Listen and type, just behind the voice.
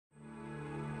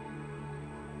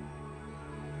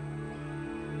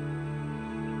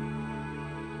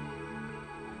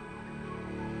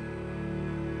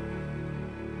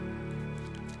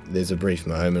There's a brief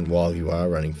moment while you are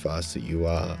running fast that you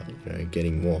are,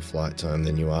 getting more flight time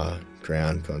than you are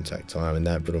ground contact time, and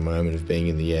that little moment of being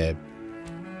in the air,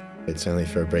 it's only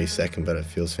for a brief second, but it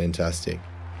feels fantastic.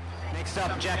 Next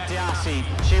up, Jayne D'arcy.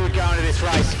 She would go into this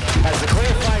race as the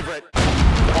clear favourite.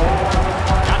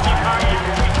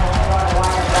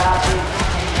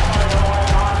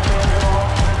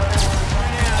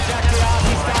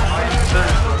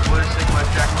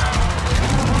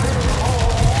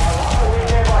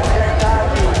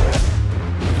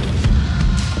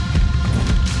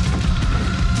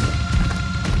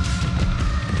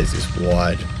 There's this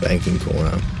wide banking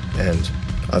corner, and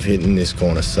I've hit in this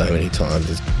corner so many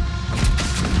times.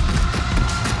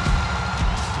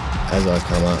 As I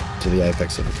come up to the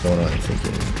apex of the corner, I'm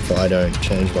thinking, if I don't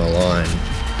change my line,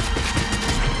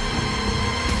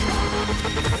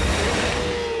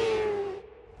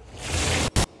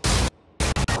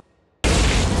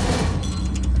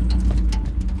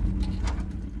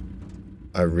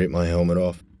 I rip my helmet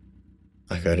off.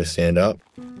 I go to stand up.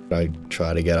 I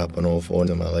try to get up on all fours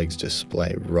and my legs just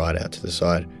splay right out to the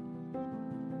side.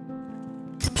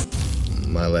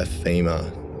 My left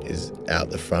femur is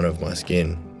out the front of my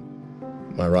skin.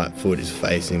 My right foot is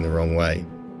facing the wrong way.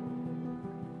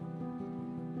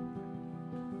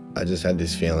 I just had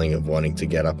this feeling of wanting to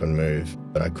get up and move,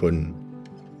 but I couldn't.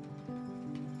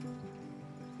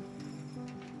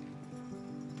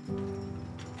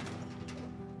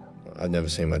 I've never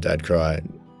seen my dad cry.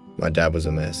 My dad was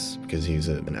a mess because he was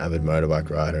an avid motorbike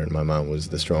rider, and my mum was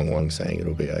the strong one saying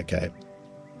it'll be okay.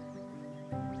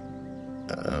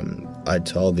 I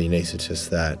told the anaesthetist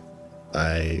that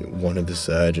I wanted the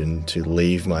surgeon to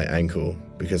leave my ankle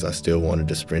because I still wanted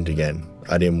to sprint again.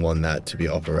 I didn't want that to be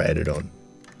operated on.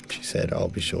 She said, I'll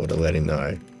be sure to let him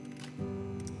know.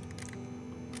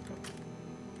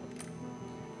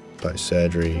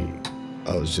 Post-surgery,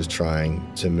 I was just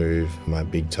trying to move my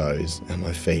big toes and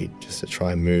my feet just to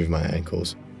try and move my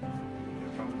ankles.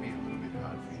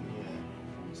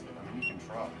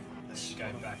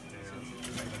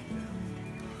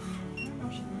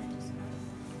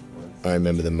 I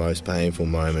remember the most painful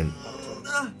moment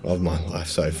of my life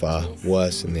so far,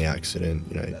 worse than the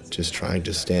accident, just trying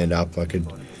to stand up. I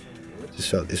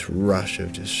just felt this rush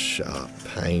of just sharp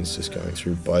pains just going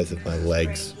through both of my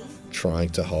legs, trying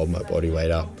to hold my body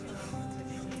weight up.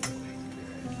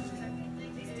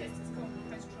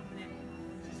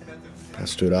 I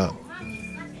stood up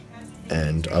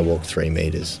and I walked 3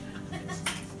 meters,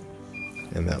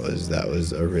 and that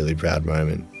was a really proud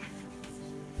moment.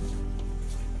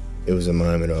 It was a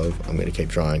moment of, I'm going to keep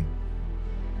trying.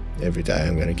 Every day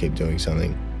I'm going to keep doing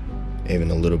something,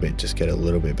 even a little bit, just get a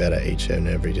little bit better each and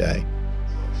every day.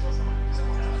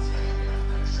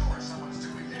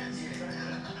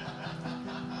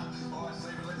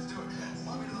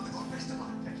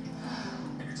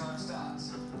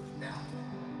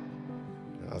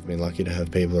 I've been lucky to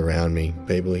have people around me,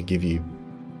 people who give you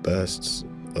bursts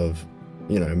of,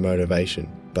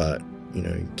 motivation, but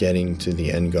getting to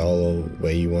the end goal or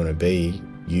where you want to be,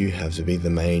 you have to be the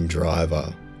main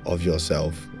driver of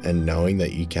yourself, and knowing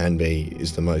that you can be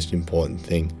is the most important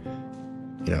thing.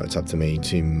 It's up to me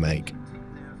to make,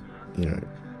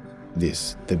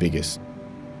 this the biggest,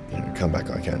 comeback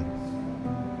I can.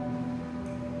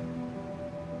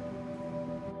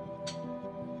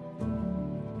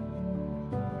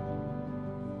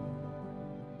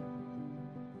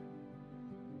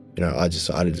 I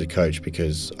decided to coach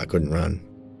because I couldn't run.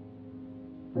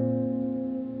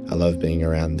 I love being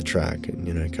around the track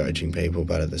and, coaching people,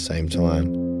 but at the same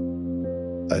time,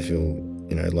 I feel,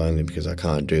 lonely because I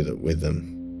can't do that with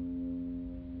them.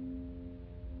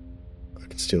 I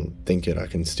can still think it, I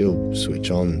can still switch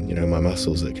on, my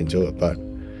muscles that can do it, but,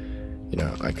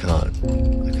 I can't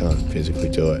physically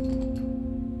do it.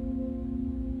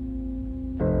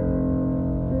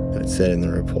 And it said in the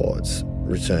reports,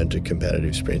 return to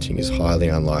competitive sprinting is highly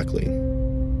unlikely.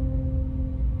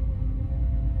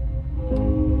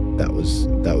 That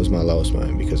was my lowest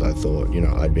moment, because I thought,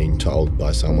 I'd been told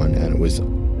by someone, and it was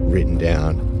written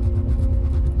down,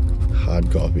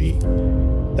 hard copy,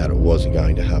 that it wasn't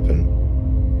going to happen.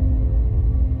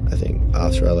 I think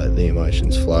after I let the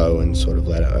emotions flow and sort of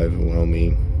let it overwhelm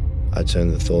me, I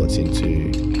turned the thoughts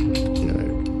into,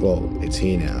 well, it's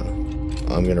here now.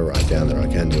 I'm going to write down that I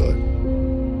can do it.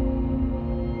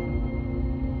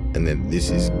 And then this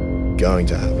is going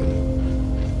to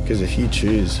happen. Because if you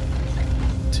choose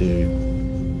to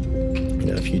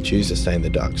stay in the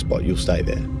dark spot, you'll stay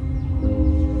there.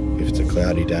 If it's a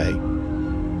cloudy day,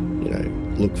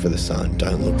 look for the sun,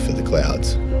 don't look for the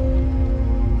clouds.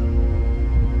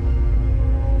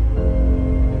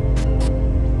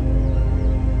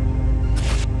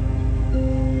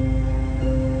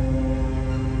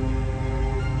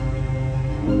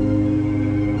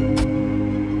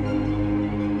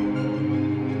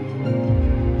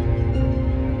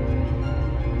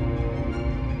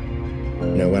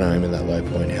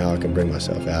 can bring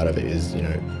myself out of it is, you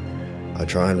know, I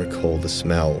try and recall the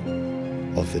smell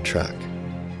of the track.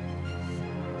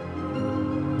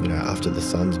 You know, after the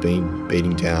sun's been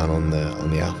beating down on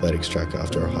the athletics track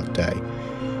after a hot day,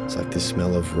 it's like this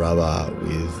smell of rubber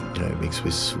with, you know, mixed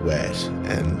with sweat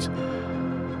and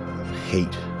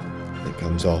heat that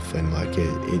comes off, and like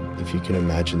if you can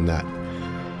imagine that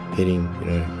hitting, you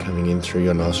know, coming in through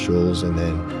your nostrils and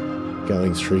then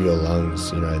going through your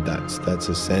lungs, you know, that's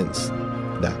a sense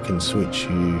that can switch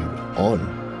you on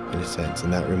in a sense.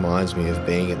 And that reminds me of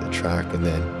being at the track and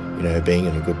then, you know, being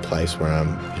in a good place where I'm,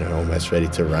 you know, almost ready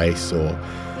to race, or,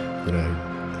 you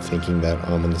know, thinking that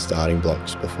I'm on the starting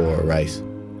blocks before a race.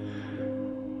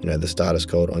 You know, the start is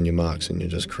called on your marks and you're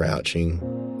just crouching,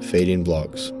 feet in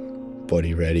blocks,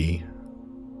 body ready,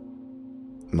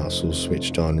 muscles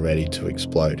switched on, ready to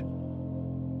explode.